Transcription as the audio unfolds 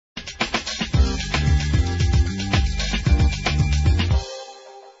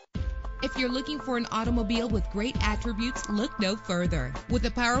you're looking for an automobile with great attributes, look no further. With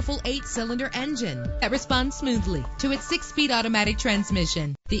a powerful 8-cylinder engine that responds smoothly to its 6-speed automatic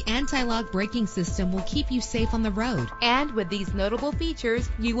transmission, the anti-lock braking system will keep you safe on the road. And with these notable features,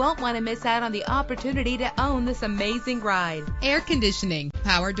 you won't want to miss out on the opportunity to own this amazing ride. Air conditioning,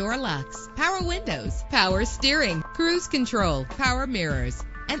 power door locks, power windows, power steering, cruise control, power mirrors,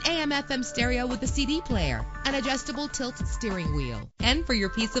 an AM/FM stereo with a CD player, an adjustable tilt steering wheel. And for your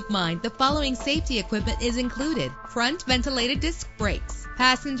peace of mind, the following safety equipment is included: front ventilated disc brakes,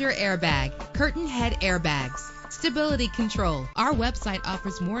 passenger airbag, curtain head airbags, stability control. Our website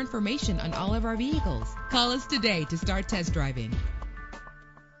offers more information on all of our vehicles. Call us today to start test driving.